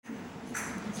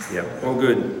Yeah, all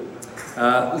good.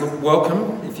 Look,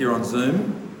 welcome if you're on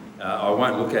Zoom. I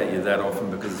won't look at you that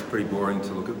often because it's pretty boring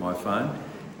to look at my phone.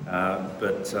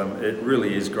 But it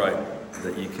really is great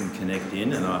that you can connect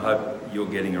in, and I hope you're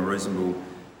getting a reasonable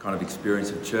kind of experience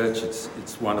of church.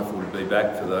 It's wonderful to be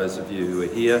back. For those of you who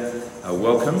are here,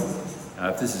 welcome.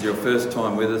 If this is your first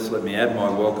time with us, let me add my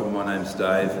welcome. My name's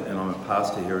Dave and I'm a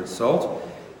pastor here at Salt.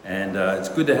 And it's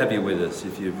good to have you with us.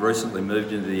 If you've recently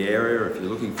moved into the area, or if you're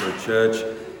looking for a church,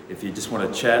 if you just want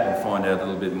to chat and find out a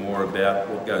little bit more about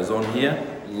what goes on here,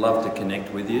 love to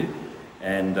connect with you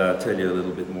and tell you a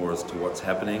little bit more as to what's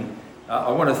happening.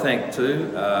 I want to thank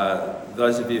too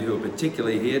those of you who are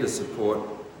particularly here to support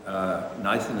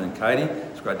Nathan and Katie.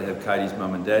 It's great to have Katie's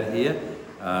mum and dad here.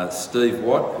 Steve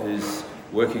Watt, who's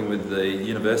working with the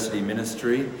university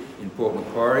ministry in Port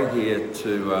Macquarie, here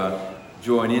to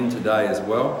join in today as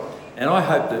well. And I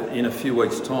hope that in a few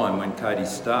weeks' time, when Katie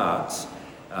starts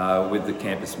with the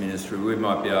campus ministry, we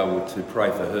might be able to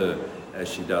pray for her as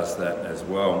she does that as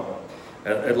well.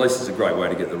 At least it's a great way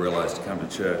to get the relos to come to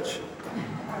church.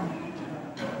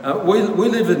 We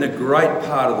live in a great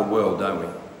part of the world, don't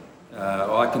we?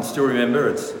 I can still remember,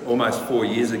 it's almost 4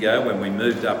 years ago when we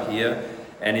moved up here,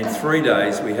 and in 3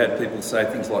 days we had people say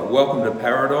things like, "Welcome to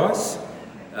paradise.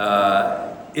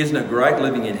 Isn't it great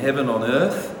living in heaven on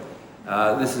earth?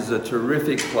 This is a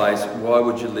terrific place. Why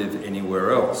would you live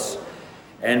anywhere else?"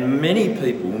 And many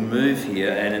people move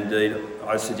here, and indeed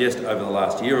I suggest over the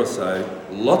last year or so,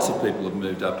 lots of people have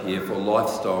moved up here for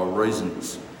lifestyle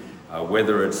reasons.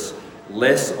 Whether it's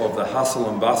less of the hustle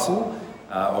and bustle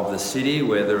of the city,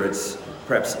 whether it's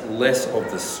perhaps less of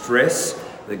the stress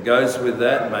that goes with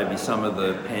that, maybe some of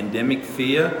the pandemic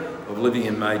fear of living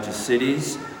in major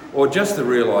cities, or just the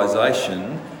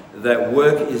realisation that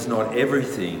work is not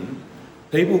everything.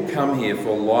 People come here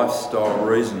for lifestyle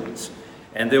reasons.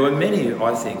 And there were many,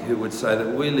 I think, who would say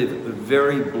that we live a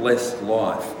very blessed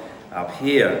life up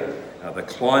here. The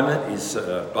climate is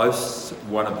boasts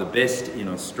one of the best in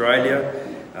Australia.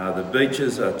 The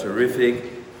beaches are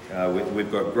terrific. We've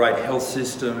got a great health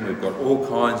system. We've got all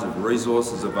kinds of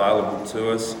resources available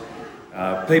to us.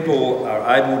 People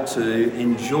are able to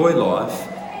enjoy life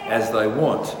as they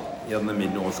want on the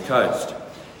mid-north coast.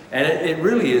 And it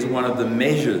really is one of the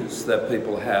measures that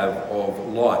people have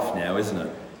of life now, isn't it?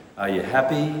 Are you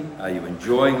happy? Are you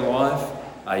enjoying life?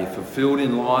 Are you fulfilled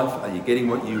in life? Are you getting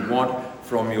what you want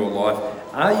from your life?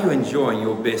 Are you enjoying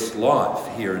your best life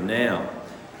here and now?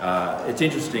 It's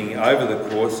interesting, over the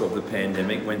course of the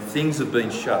pandemic, when things have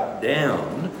been shut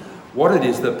down, what it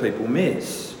is that people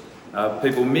miss.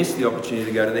 People miss the opportunity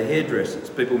to go to the hairdressers.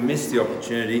 People miss the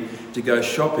opportunity to go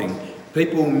shopping.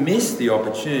 People miss the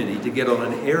opportunity to get on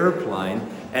an aeroplane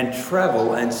and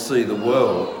travel and see the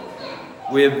world.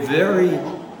 We're very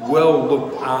well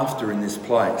looked after in this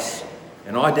place,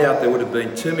 and I doubt there would have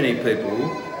been too many people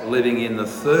living in the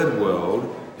third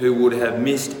world who would have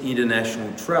missed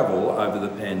international travel over the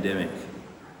pandemic.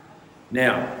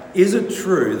 Now, is it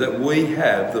true that we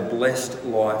have the blessed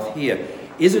life here?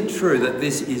 Is it true that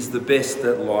this is the best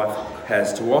that life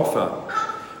has to offer?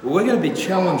 Well, we're going to be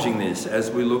challenging this as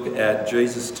we look at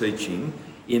Jesus' teaching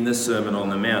in the Sermon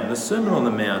on the Mount. The Sermon on the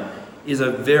Mount is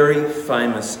a very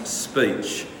famous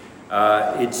speech.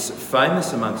 It's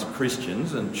famous amongst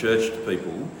Christians and churched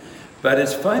people, but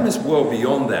it's famous well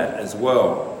beyond that as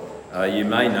well. You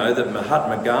may know that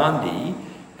Mahatma Gandhi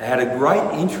had a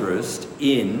great interest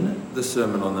in the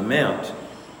Sermon on the Mount.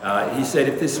 He said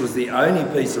if this was the only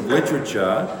piece of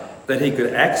literature that he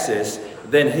could access,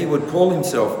 then he would call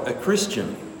himself a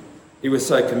Christian. He was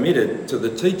so committed to the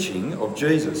teaching of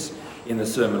Jesus in the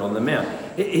Sermon on the Mount.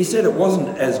 He said it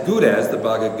wasn't as good as the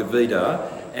Bhagavad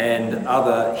Gita and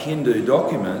other Hindu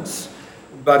documents,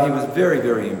 but he was very,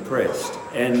 very impressed.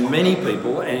 And many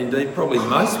people, and indeed probably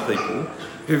most people,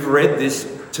 who've read this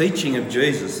teaching of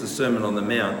Jesus, the Sermon on the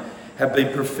Mount, have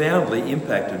been profoundly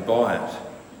impacted by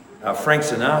it. Frank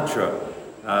Sinatra,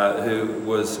 who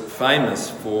was famous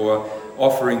for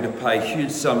offering to pay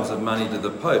huge sums of money to the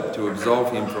Pope to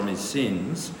absolve him from his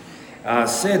sins,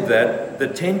 said that the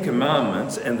Ten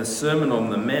Commandments and the Sermon on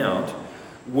the Mount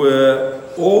were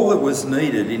all that was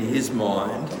needed in his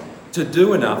mind to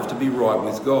do enough to be right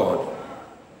with God.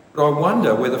 But I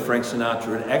wonder whether Frank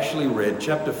Sinatra had actually read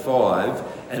chapter 5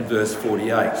 and verse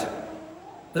 48.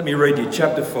 Let me read you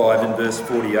chapter 5 and verse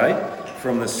 48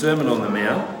 from the Sermon on the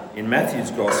Mount in Matthew's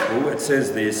Gospel. It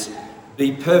says this: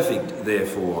 "Be perfect,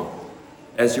 therefore,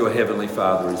 as your heavenly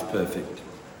Father is perfect."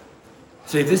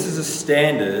 See, if this is a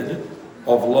standard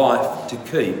of life to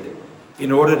keep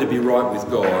in order to be right with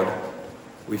God,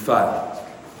 we fail.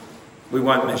 We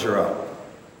won't measure up.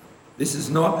 This is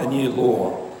not a new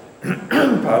law.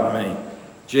 Pardon me.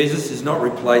 Jesus is not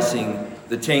replacing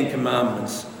the 10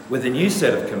 Commandments with a new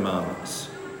set of commandments,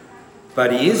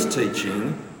 but he is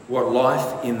teaching what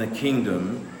life in the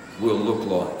kingdom will look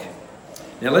like.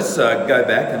 Now let's go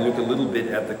back and look a little bit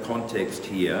at the context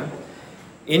here.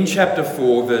 In chapter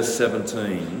 4, verse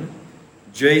 17,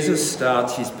 Jesus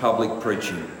starts his public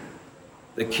preaching.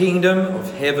 The kingdom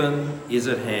of heaven is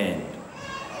at hand.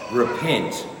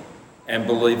 Repent and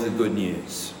believe the good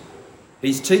news.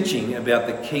 He's teaching about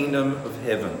the kingdom of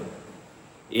heaven.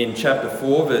 In chapter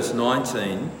 4, verse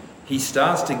 19, he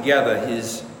starts to gather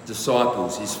his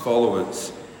disciples, his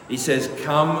followers. He says,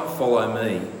 "Come, follow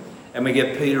me." And we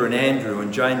get Peter and Andrew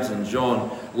and James and John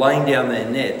laying down their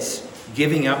nets,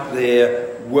 giving up their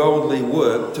worldly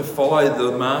work to follow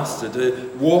the Master, to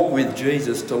walk with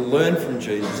Jesus, to learn from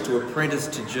Jesus, to apprentice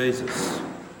to Jesus.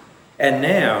 And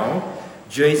now,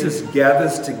 Jesus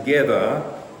gathers together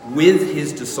with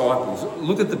his disciples.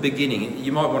 Look at the beginning.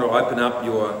 You might want to open up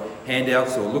your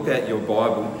handouts or look at your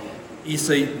Bible. You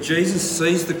see, Jesus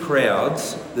sees the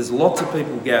crowds. There's lots of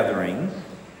people gathering.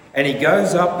 And he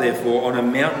goes up, therefore, on a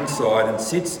mountainside and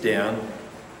sits down,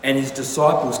 and his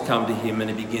disciples come to him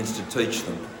and he begins to teach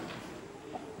them.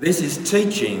 This is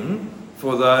teaching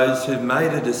for those who've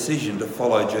made a decision to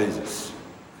follow Jesus.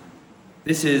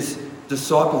 This is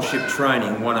discipleship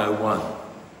training 101.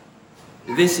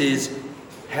 This is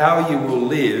how you will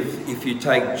live if you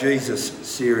take Jesus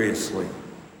seriously.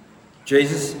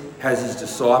 Jesus has his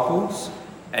disciples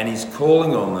and he's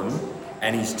calling on them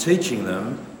and he's teaching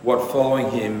them what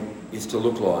following him is to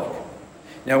look like.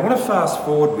 Now I want to fast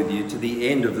forward with you to the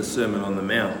end of the Sermon on the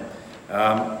Mount,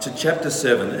 to chapter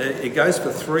 7. It goes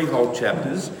for 3 whole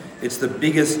chapters. It's the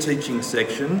biggest teaching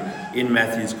section in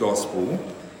Matthew's Gospel.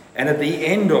 And at the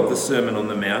end of the Sermon on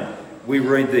the Mount, we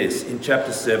read this in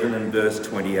chapter 7 and verse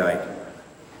 28.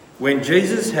 When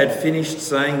Jesus had finished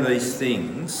saying these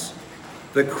things,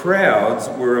 the crowds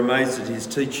were amazed at his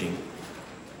teaching,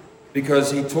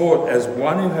 because he taught as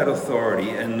one who had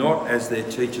authority and not as their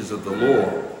teachers of the law.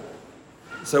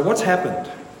 So what's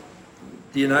happened?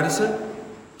 Do you notice it?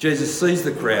 Jesus sees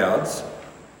the crowds,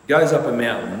 goes up a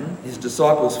mountain, his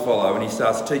disciples follow, and he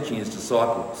starts teaching his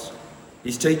disciples.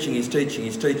 He's teaching, he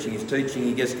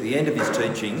gets to the end of his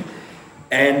teaching,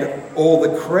 and all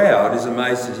the crowd is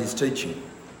amazed at his teaching.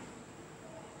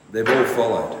 They've all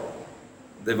followed.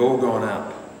 They've all gone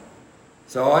up.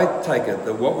 So I take it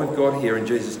that what we've got here in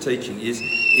Jesus' teaching is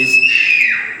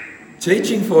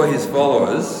teaching for his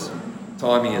followers,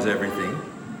 timing is everything,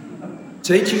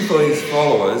 teaching for his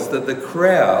followers that the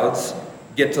crowds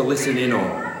get to listen in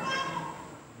on.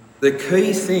 The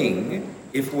key thing,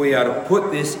 if we are to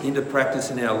put this into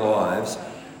practice in our lives,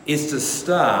 is to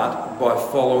start by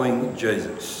following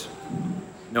Jesus.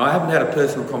 Now, I haven't had a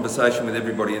personal conversation with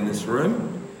everybody in this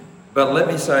room, but let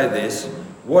me say this.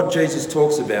 What Jesus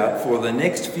talks about for the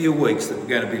next few weeks that we're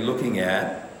going to be looking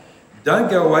at, don't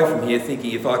go away from here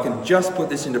thinking, if I can just put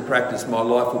this into practice, my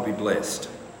life will be blessed.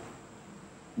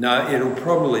 No, it'll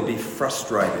probably be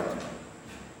frustrated.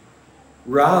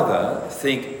 Rather,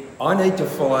 think, I need to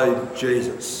follow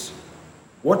Jesus.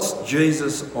 What's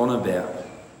Jesus on about?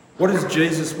 What does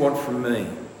Jesus want from me?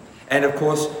 And of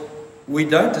course, we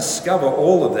don't discover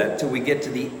all of that till we get to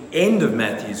the end of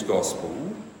Matthew's Gospel,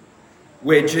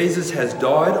 where Jesus has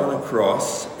died on a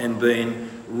cross and been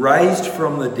raised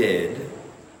from the dead,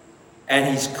 and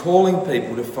he's calling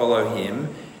people to follow him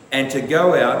and to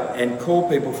go out and call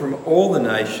people from all the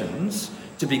nations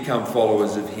to become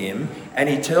followers of him, and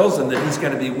he tells them that he's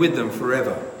going to be with them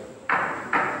forever.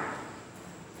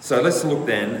 So let's look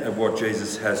then at what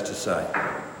Jesus has to say.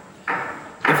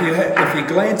 If you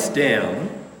glance down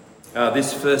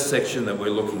this first section that we're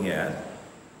looking at,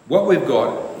 what we've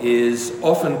got is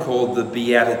often called the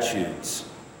Beatitudes,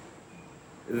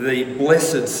 the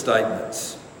blessed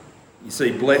statements. You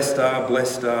see, blessed are,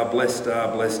 blessed are, blessed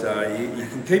are, blessed are. You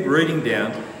can keep reading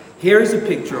down. Here is a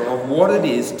picture of what it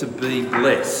is to be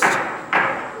blessed.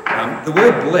 The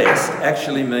word blessed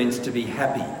actually means to be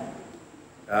happy.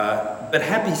 But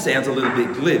happy sounds a little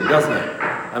bit glib, doesn't it?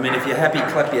 I mean, if you're happy,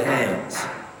 clap your hands.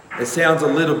 It sounds a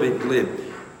little bit glib.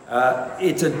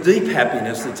 It's a deep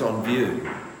happiness that's on view.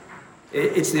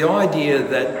 It's the idea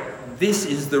that this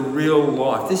is the real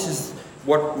life. This is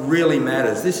what really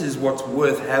matters. This is what's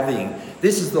worth having.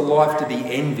 This is the life to be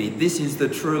envied. This is the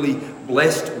truly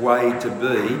blessed way to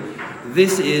be.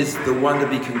 This is the one to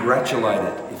be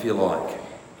congratulated, if you like.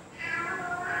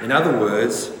 In other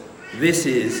words, this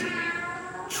is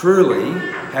truly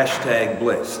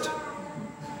 #blessed.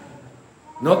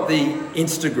 Not the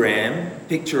Instagram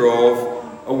picture of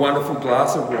a wonderful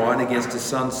glass of wine against a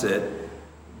sunset,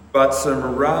 but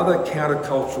some rather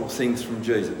countercultural things from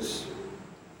Jesus.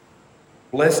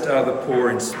 Blessed are the poor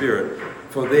in spirit,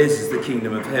 for theirs is the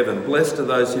kingdom of heaven. Blessed are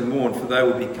those who mourn, for they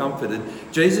will be comforted.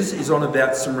 Jesus is on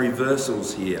about some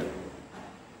reversals here.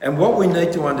 And what we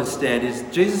need to understand is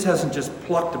Jesus hasn't just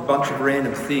plucked a bunch of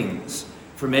random things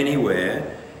from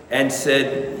anywhere and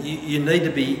said, you need to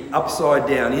be upside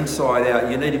down, inside out,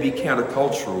 you need to be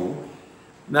countercultural.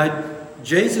 No,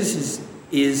 Jesus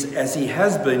is, as he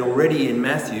has been already in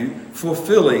Matthew,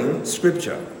 fulfilling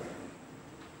Scripture.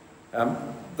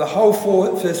 The whole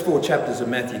first four chapters of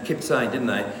Matthew kept saying, didn't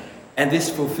they? And this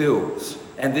fulfills,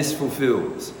 and this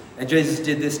fulfills. And Jesus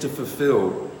did this to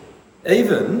fulfill.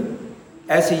 Even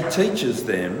as he teaches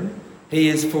them, he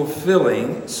is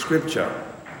fulfilling Scripture.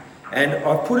 And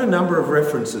I've put a number of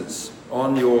references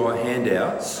on your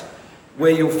handouts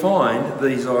where you'll find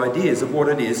these ideas of what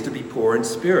it is to be poor in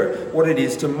spirit, what it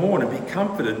is to mourn and be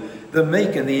comforted, the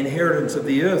meek and the inheritance of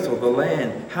the earth or the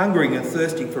land, hungering and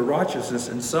thirsting for righteousness,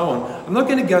 and so on. I'm not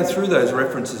going to go through those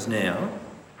references now.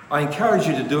 I encourage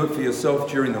you to do it for yourself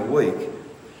during the week.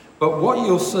 But what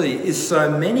you'll see is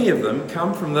so many of them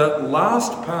come from the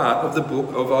last part of the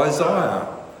book of Isaiah.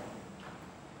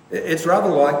 It's rather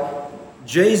like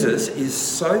Jesus is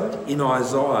soaked in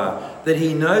Isaiah, that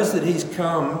he knows that he's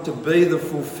come to be the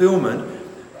fulfillment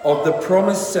of the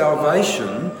promised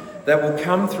salvation that will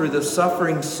come through the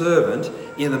suffering servant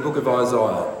in the book of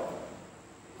Isaiah.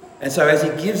 And so as he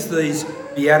gives these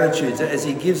beatitudes, as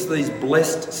he gives these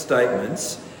blessed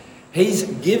statements, he's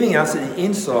giving us an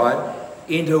insight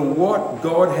into what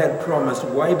God had promised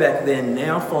way back then,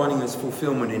 now finding its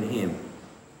fulfillment in him.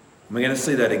 And we're going to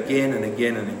see that again and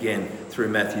again and again through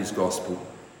Matthew's Gospel.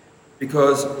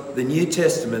 Because the New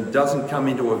Testament doesn't come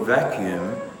into a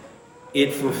vacuum,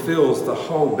 it fulfills the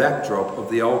whole backdrop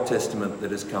of the Old Testament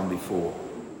that has come before.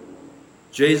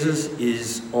 Jesus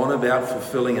is on about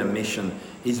fulfilling a mission.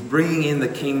 He's bringing in the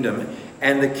kingdom,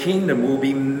 and the kingdom will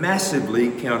be massively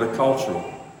countercultural.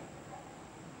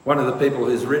 One of the people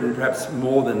who's written perhaps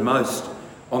more than most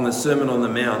on the Sermon on the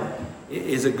Mount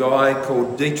is a guy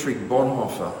called Dietrich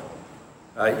Bonhoeffer.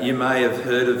 You may have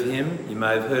heard of him, you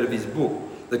may have heard of his book,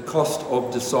 The Cost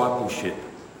of Discipleship.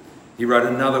 He wrote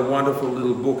another wonderful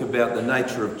little book about the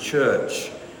nature of church,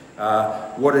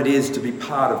 what it is to be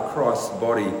part of Christ's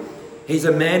body. He's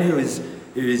a man who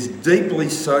is deeply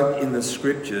soaked in the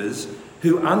Scriptures,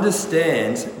 who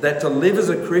understands that to live as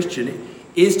a Christian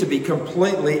is to be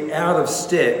completely out of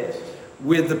step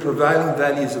with the prevailing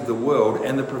values of the world,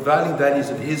 and the prevailing values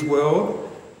of his world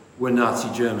were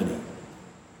Nazi Germany.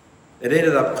 It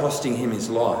ended up costing him his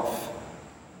life.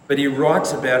 But he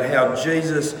writes about how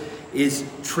Jesus is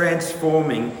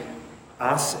transforming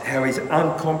us, how he's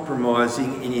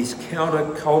uncompromising in his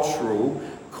countercultural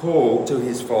call to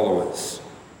his followers.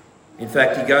 In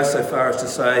fact, he goes so far as to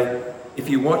say, if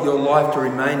you want your life to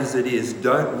remain as it is,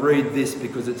 don't read this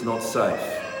because it's not safe.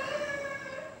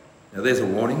 Now there's a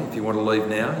warning. If you want to leave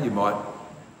now, you might.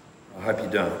 I hope you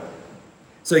don't.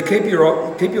 So keep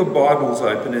your Bibles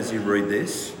open as you read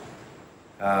this.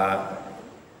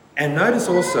 And notice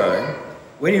also,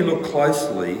 when you look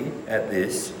closely at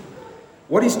this,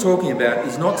 what he's talking about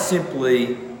is not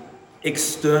simply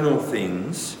external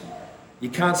things. You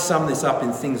can't sum this up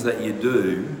in things that you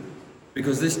do,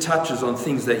 because this touches on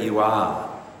things that you are.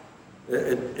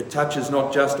 It touches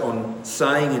not just on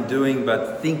saying and doing,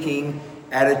 but thinking,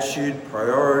 attitude,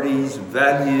 priorities,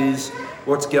 values,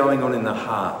 what's going on in the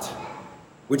heart.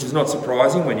 Which is not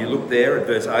surprising when you look there at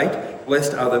verse 8,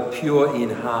 blessed are the pure in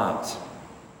heart.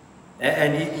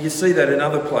 And you see that in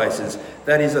other places.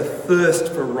 That is a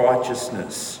thirst for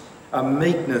righteousness, a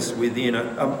meekness within,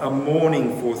 a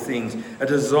mourning for things, a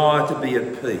desire to be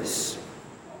at peace.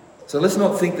 So let's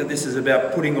not think that this is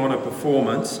about putting on a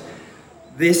performance.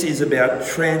 This is about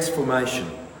transformation.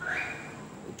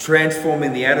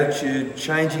 Transforming the attitude,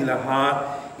 changing the heart,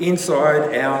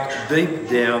 inside out, deep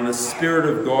down, the Spirit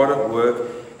of God at work.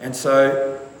 And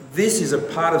so this is a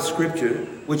part of Scripture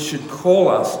which should call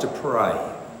us to pray.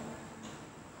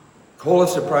 Call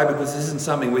us to pray, because this isn't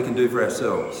something we can do for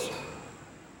ourselves.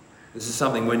 This is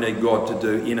something we need God to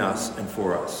do in us and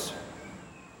for us.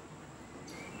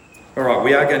 All right,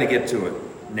 we are going to get to it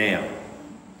now.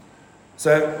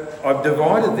 So I've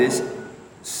divided this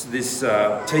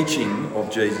teaching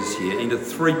of Jesus here into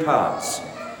three parts.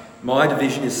 My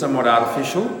division is somewhat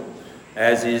artificial,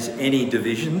 as is any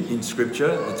division in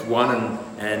Scripture. It's one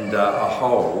and a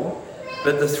whole.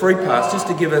 But the three parts, just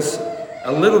to give us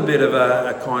a little bit of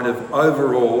a kind of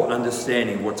overall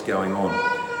understanding of what's going on.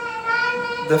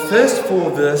 The first 4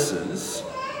 verses,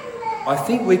 I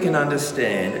think we can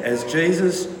understand as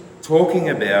Jesus talking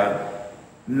about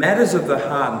matters of the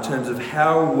heart in terms of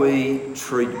how we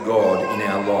treat God in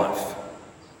our life.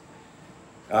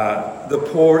 the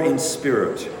poor in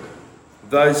spirit,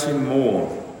 those who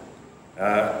mourn,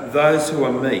 those who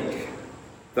are meek,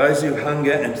 those who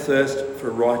hunger and thirst for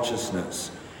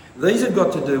righteousness. These have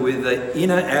got to do with the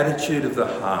inner attitude of the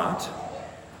heart.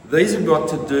 These have got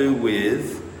to do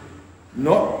with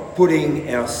not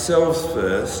putting ourselves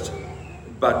first,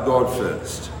 but God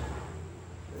first.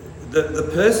 The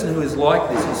person who is like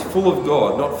this is full of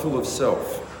God, not full of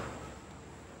self.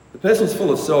 The person who's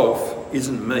full of self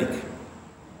isn't meek.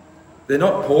 They're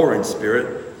not poor in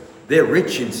spirit, they're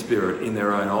rich in spirit in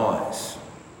their own eyes.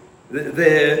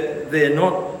 They're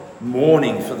not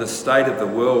mourning for the state of the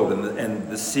world and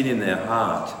the sin in their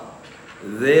heart.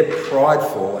 They're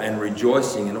prideful and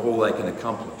rejoicing in all they can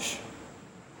accomplish.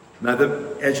 Now,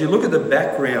 as you look at the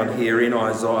background here in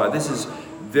Isaiah, this is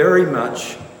very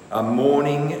much a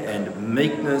mourning and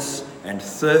meekness and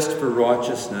thirst for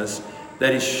righteousness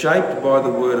that is shaped by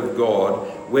the Word of God,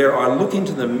 where I look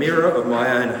into the mirror of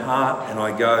my own heart and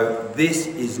I go, this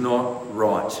is not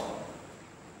right.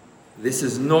 This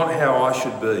is not how I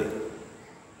should be.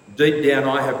 Deep down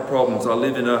I have problems. I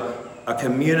live in a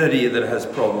community that has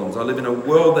problems. I live in a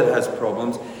world that has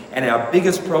problems. And our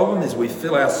biggest problem is we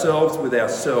fill ourselves with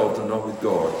ourselves and not with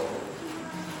God.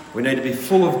 We need to be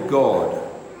full of God.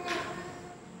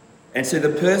 And so the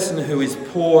person who is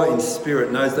poor in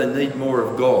spirit knows they need more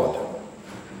of God.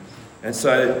 And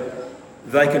so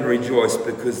they can rejoice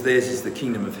because theirs is the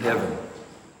kingdom of heaven.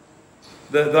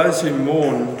 Those who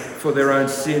mourn for their own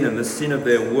sin and the sin of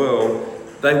their world,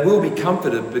 they will be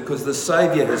comforted because the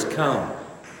Saviour has come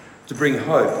to bring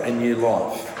hope and new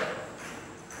life.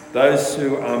 Those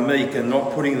who are meek and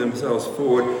not putting themselves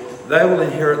forward, they will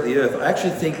inherit the earth. I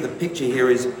actually think the picture here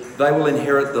is they will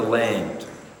inherit the land.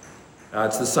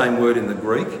 It's the same word in the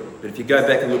Greek, but if you go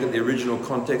back and look at the original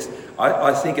context,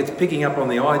 I think it's picking up on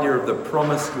the idea of the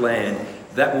promised land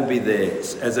that will be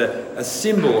theirs as a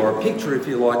symbol or a picture, if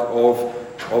you like,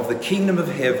 of the kingdom of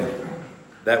heaven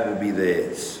that will be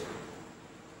theirs.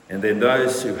 And then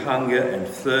those who hunger and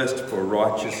thirst for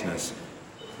righteousness,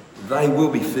 they will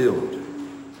be filled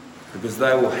because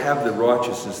they will have the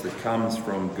righteousness that comes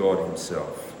from God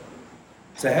himself.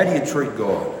 So how do you treat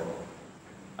God?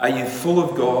 Are you full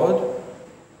of God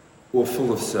or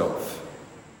full of self?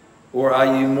 Or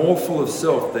are you more full of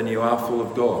self than you are full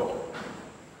of God?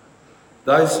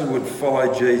 Those who would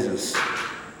follow Jesus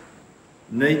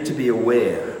need to be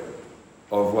aware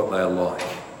of what they are like.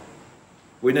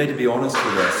 We need to be honest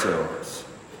with ourselves.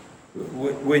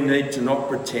 We need to not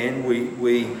pretend.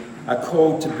 We are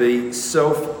called to be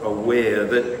self-aware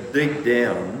that deep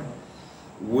down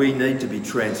we need to be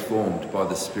transformed by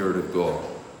the Spirit of God.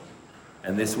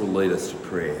 And this will lead us to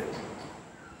prayer.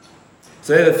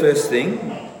 So the first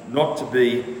thing, not to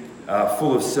be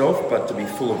full of self, but to be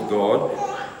full of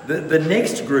God. The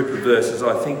next group of verses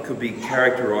I think could be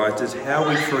characterised as how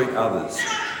we treat others.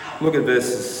 Look at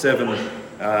verses 7,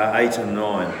 8 and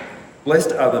 9.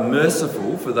 Blessed are the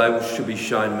merciful, for they should be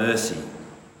shown mercy.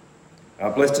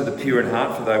 Blessed are the pure in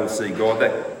heart, for they will see God.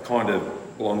 That kind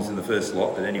of belongs in the first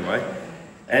lot, but anyway.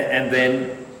 And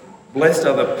then, blessed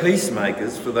are the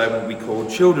peacemakers, for they will be called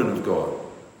children of God.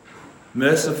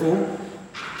 Merciful,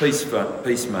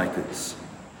 peacemakers.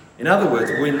 In other words,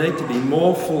 we need to be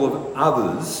more full of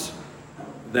others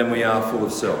than we are full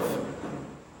of self.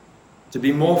 To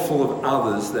be more full of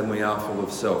others than we are full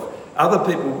of self. Other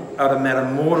people are to matter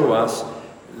more to us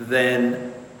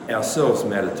than ourselves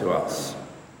matter to us.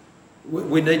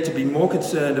 We need to be more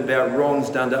concerned about wrongs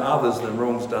done to others than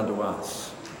wrongs done to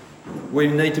us. We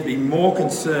need to be more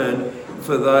concerned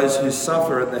for those who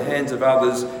suffer at the hands of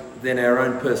others than our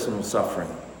own personal suffering.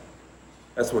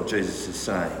 That's what Jesus is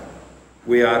saying.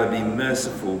 We are to be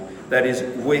merciful. That is,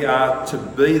 we are to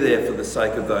be there for the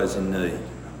sake of those in need.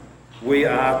 We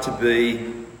are to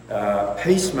be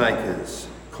peacemakers,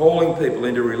 calling people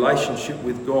into relationship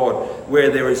with God where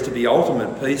there is to be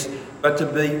ultimate peace, but to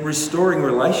be restoring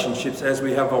relationships as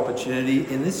we have opportunity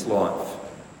in this life.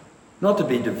 Not to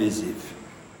be divisive,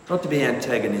 not to be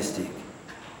antagonistic,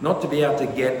 not to be out to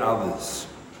get others,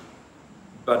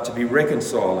 but to be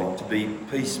reconciling, to be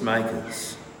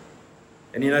peacemakers.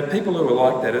 And you know, people who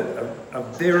are like that are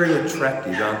very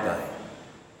attractive, aren't they?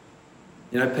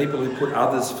 You know, people who put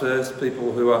others first,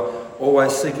 people who are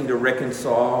always seeking to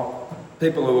reconcile,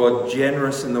 people who are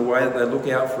generous in the way that they look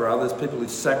out for others, people who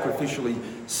sacrificially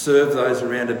serve those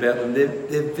around about them.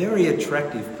 They're very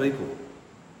attractive people.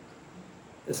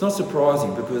 It's not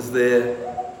surprising because they're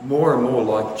more and more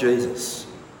like Jesus.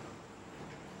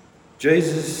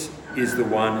 Jesus is the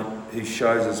one who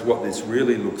shows us what this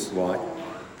really looks like.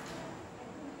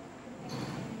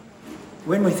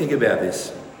 When we think about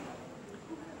this,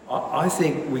 I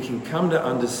think we can come to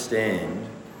understand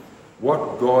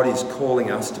what God is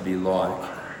calling us to be like.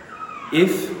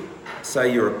 If,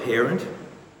 say, you're a parent,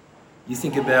 you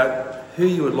think about who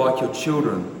you would like your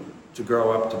children to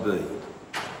grow up to be.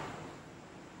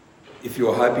 If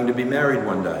you're hoping to be married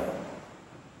one day,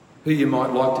 who you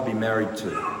might like to be married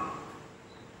to.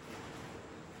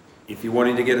 If you're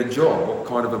wanting to get a job, what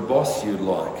kind of a boss you'd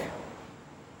like.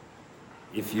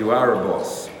 If you are a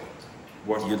boss,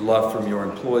 what you'd love from your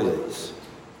employees.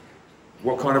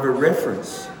 What kind of a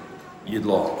reference you'd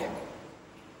like.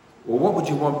 Or what would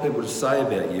you want people to say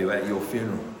about you at your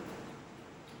funeral?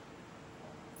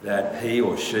 That he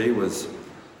or she was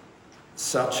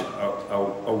such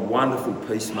a wonderful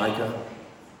peacemaker.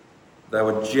 They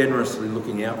were generously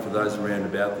looking out for those around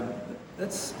about them.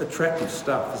 That's attractive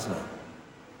stuff, isn't it?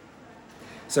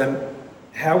 So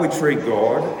how we treat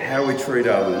God, how we treat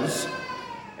others,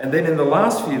 and then in the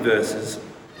last few verses,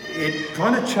 it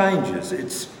kind of changes.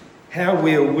 It's how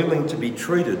we are willing to be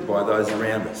treated by those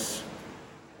around us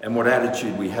and what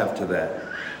attitude we have to that.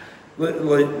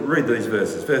 Read these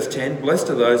verses. Verse 10, blessed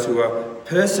are those who are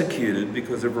persecuted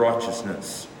because of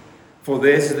righteousness, for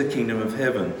theirs is the kingdom of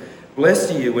heaven.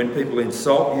 Blessed are you when people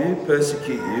insult you,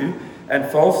 persecute you, and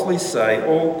falsely say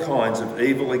all kinds of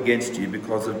evil against you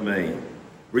because of me.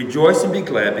 Rejoice and be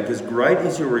glad, because great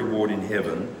is your reward in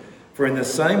heaven, for in the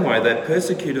same way they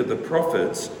persecuted the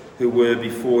prophets who were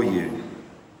before you.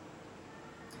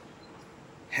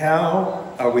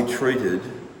 How are we treated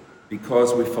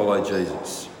because we follow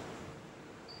Jesus?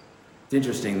 It's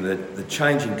interesting that the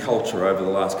change in culture over the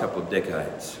last couple of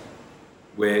decades,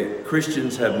 where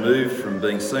Christians have moved from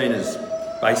being seen as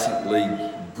basically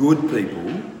good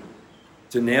people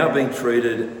to now being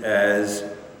treated as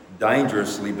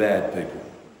dangerously bad people.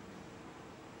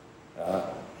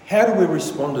 How do we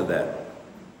respond to that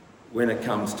when it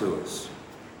comes to us?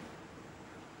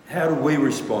 How do we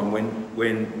respond when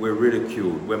we're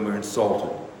ridiculed, when we're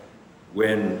insulted,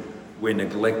 when we're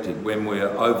neglected, when we're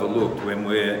overlooked, when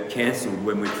we're cancelled,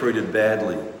 when we're treated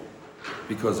badly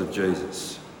because of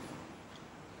Jesus?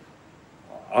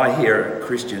 I hear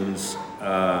Christians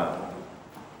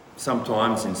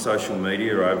sometimes in social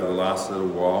media over the last little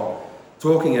while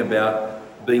talking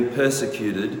about being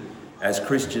persecuted as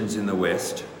Christians in the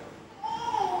West,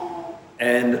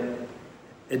 and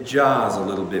it jars a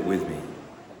little bit with me,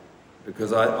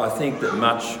 because I think that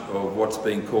much of what's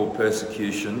being called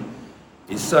persecution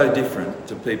is so different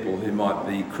to people who might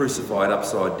be crucified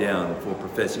upside down for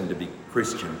professing to be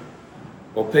Christian,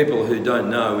 or people who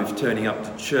don't know if turning up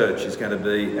to church is going to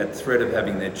be at threat of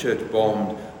having their church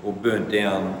bombed or burnt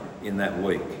down in that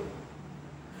week.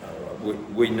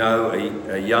 We know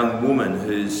a young woman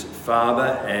whose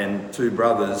father and two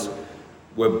brothers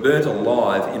were burnt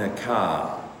alive in a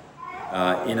car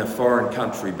in a foreign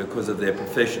country because of their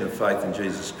profession of faith in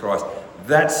Jesus Christ.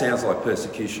 That sounds like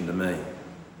persecution to me.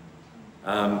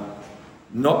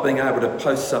 Not being able to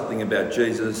post something about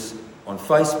Jesus on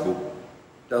Facebook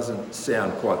doesn't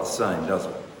sound quite the same, does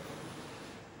it?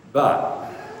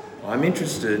 But I'm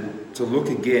interested to look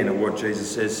again at what Jesus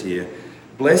says here.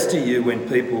 Blessed are you when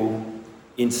people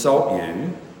insult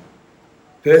you,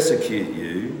 persecute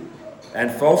you,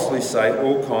 and falsely say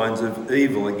all kinds of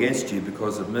evil against you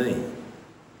because of me.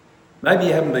 Maybe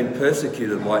you haven't been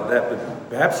persecuted like that, but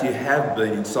perhaps you have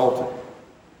been insulted.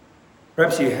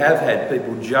 Perhaps you have had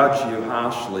people judge you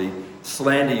harshly,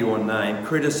 slander your name,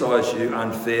 criticise you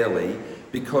unfairly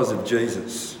because of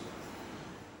Jesus.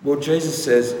 Well, Jesus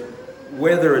says,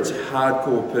 whether it's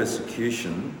hardcore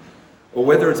persecution, or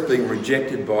whether it's being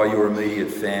rejected by your immediate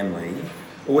family,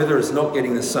 or whether it's not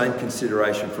getting the same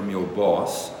consideration from your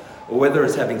boss, or whether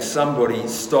it's having somebody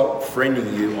stop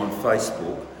friending you on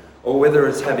Facebook, or whether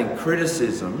it's having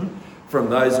criticism from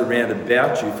those around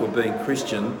about you for being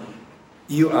Christian,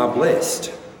 you are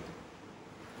blessed.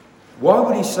 Why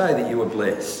would he say that you are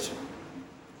blessed?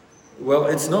 Well,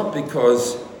 it's not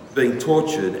because being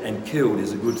tortured and killed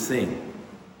is a good thing.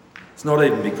 It's not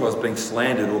even because being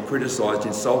slandered or criticised,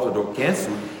 insulted or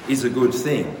cancelled is a good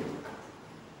thing.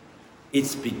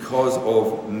 It's because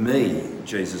of me,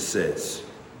 Jesus says.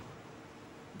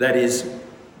 That is,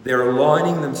 they're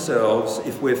aligning themselves.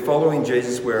 If we're following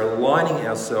Jesus, we're aligning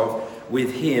ourselves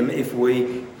with him. If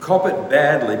we cop it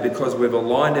badly because we've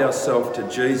aligned ourselves to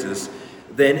Jesus,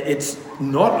 then it's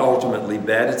not ultimately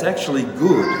bad, it's actually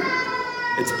good.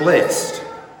 It's blessed.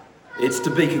 It's to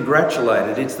be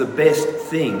congratulated. It's the best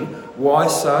thing. Why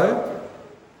so?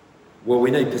 Well,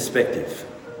 we need perspective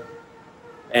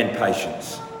and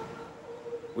patience.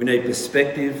 We need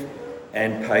perspective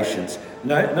and patience.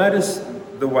 Notice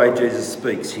the way Jesus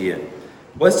speaks here.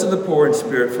 Blessed are the poor in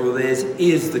spirit, for theirs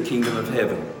is the kingdom of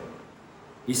heaven.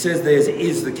 He says theirs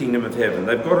is the kingdom of heaven.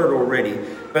 They've got it already.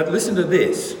 But listen to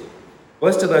this.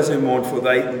 Blessed are those who mourn, for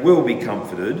they will be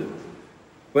comforted.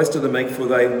 Blessed are the meek, for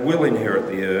they will inherit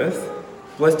the earth.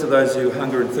 Blessed are those who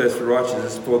hunger and thirst for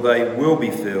righteousness, for they will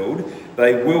be filled.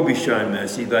 They will be shown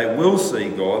mercy. They will see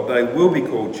God. They will be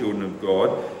called children of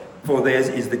God, for theirs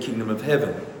is the kingdom of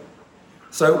heaven.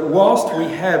 So whilst we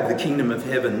have the kingdom of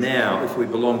heaven now, if we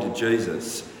belong to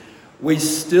Jesus, we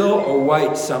still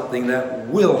await something that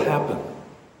will happen.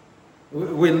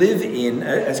 We live in,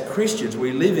 as Christians,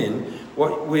 we live in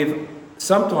what we've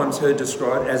sometimes heard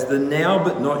described as the now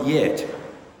but not yet.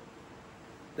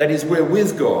 That is, we're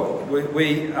with God.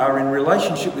 We are in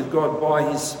relationship with God by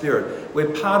his Spirit. We're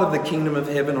part of the kingdom of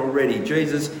heaven already.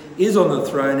 Jesus is on the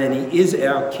throne and he is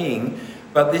our King,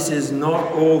 but this is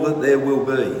not all that there will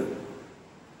be.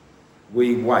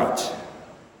 We wait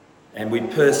and we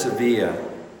persevere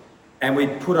and we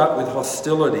put up with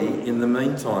hostility in the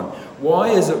meantime. Why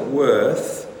is it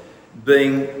worth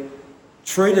being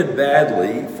treated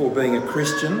badly for being a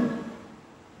Christian?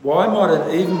 Why might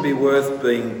it even be worth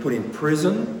being put in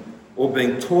prison or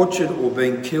being tortured or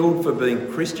being killed for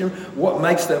being Christian? What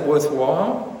makes that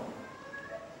worthwhile?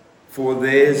 For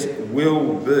theirs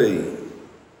will be,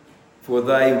 for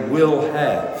they will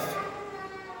have.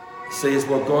 See, it's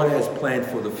what God has planned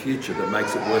for the future that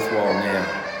makes it worthwhile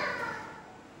now.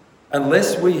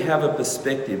 Unless we have a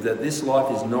perspective that this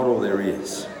life is not all there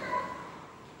is,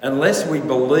 unless we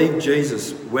believe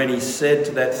Jesus when he said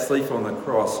to that thief on the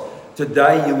cross,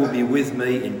 "Today you will be with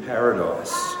me in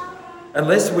paradise,"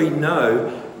 unless we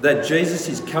know that Jesus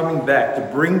is coming back to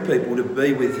bring people to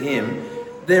be with him,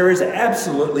 there is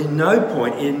absolutely no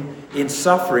point in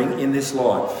suffering in this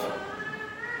life.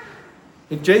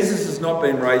 If Jesus has not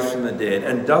been raised from the dead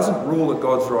and doesn't rule at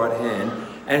God's right hand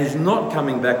and is not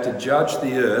coming back to judge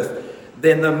the earth,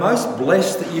 then the most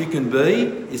blessed that you can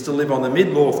be is to live on the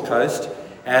mid-north coast,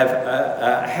 have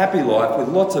a happy life with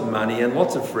lots of money and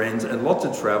lots of friends and lots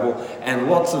of travel and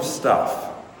lots of stuff,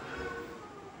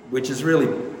 which is really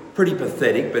pretty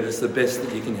pathetic, but it's the best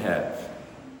that you can have.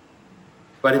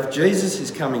 But if Jesus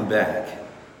is coming back,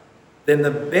 then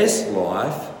the best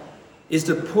life is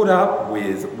to put up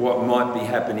with what might be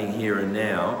happening here and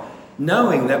now,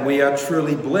 knowing that we are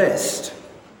truly blessed,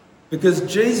 because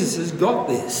Jesus has got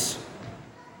this.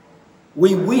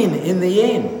 We win in the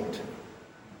end.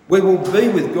 We will be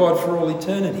with God for all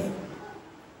eternity.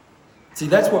 See,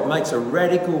 that's what makes a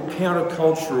radical,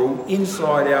 countercultural,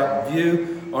 inside-out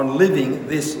view on living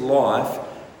this life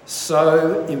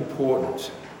so important.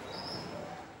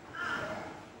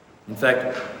 In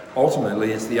fact,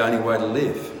 ultimately, it's the only way to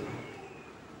live.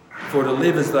 For to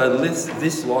live as though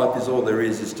this life is all there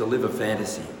is to live a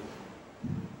fantasy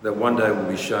that one day will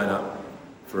be shown up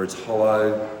for its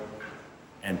hollow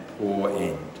and poor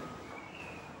end.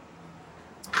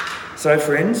 So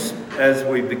friends, as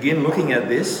we begin looking at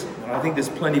this, I think there's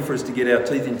plenty for us to get our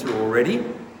teeth into already.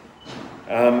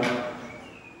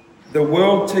 The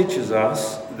world teaches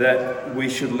us that we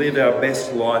should live our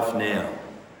best life now.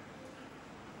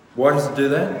 Why does it do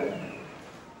that?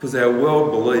 Because our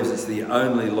world believes it's the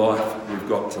only life we've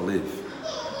got to live.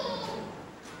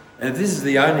 And if this is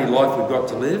the only life we've got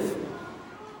to live,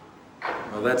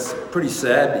 well, that's pretty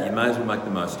sad, but you may as well make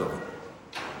the most of it.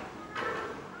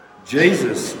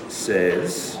 Jesus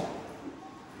says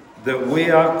that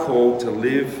we are called to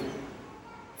live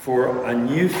for a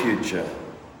new future.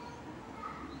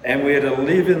 And we are to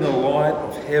live in the light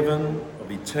of heaven,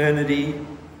 of eternity,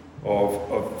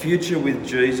 of future with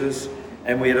Jesus.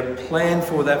 And we're to plan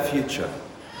for that future.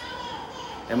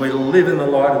 And we're to live in the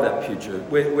light of that future.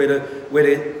 We're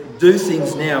to do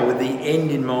things now with the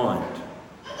end in mind.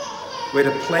 We're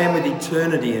to plan with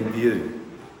eternity in view.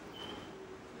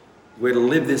 We're to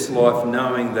live this life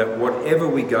knowing that whatever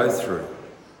we go through,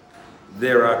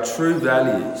 there are true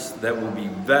values that will be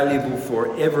valuable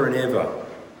forever and ever.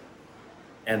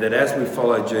 And that as we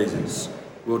follow Jesus,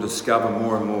 we'll discover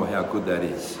more and more how good that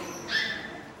is.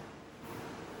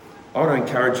 I want to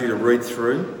encourage you to read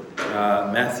through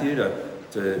Matthew,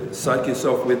 to soak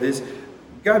yourself with this.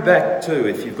 Go back too,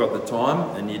 if you've got the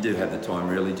time, and you do have the time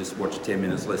really, just watch 10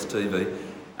 minutes less TV,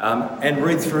 and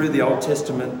read through the Old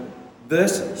Testament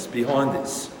verses behind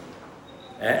this.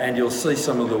 And you'll see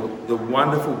some of the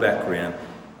wonderful background.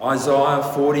 Isaiah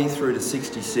 40 through to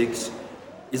 66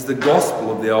 is the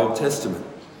gospel of the Old Testament.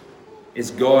 It's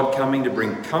God coming to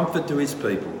bring comfort to his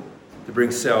people, to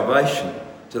bring salvation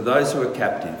to those who are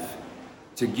captive,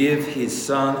 to give his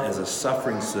son as a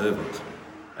suffering servant,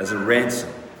 as a ransom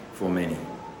for many.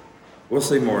 We'll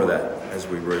see more of that as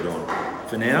we read on.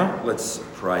 For now, let's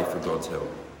pray for God's help.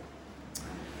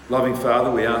 Loving Father,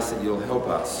 we ask that you'll help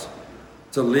us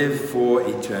to live for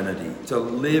eternity, to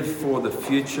live for the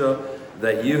future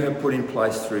that you have put in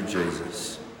place through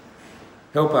Jesus.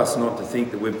 Help us not to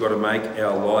think that we've got to make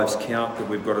our lives count, that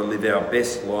we've got to live our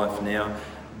best life now,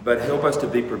 but help us to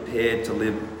be prepared to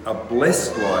live a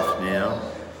blessed life now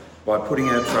by putting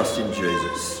our trust in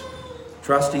Jesus,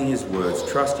 trusting his words,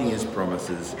 trusting his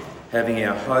promises, having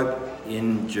our hope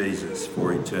in Jesus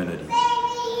for eternity.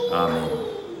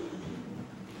 Amen.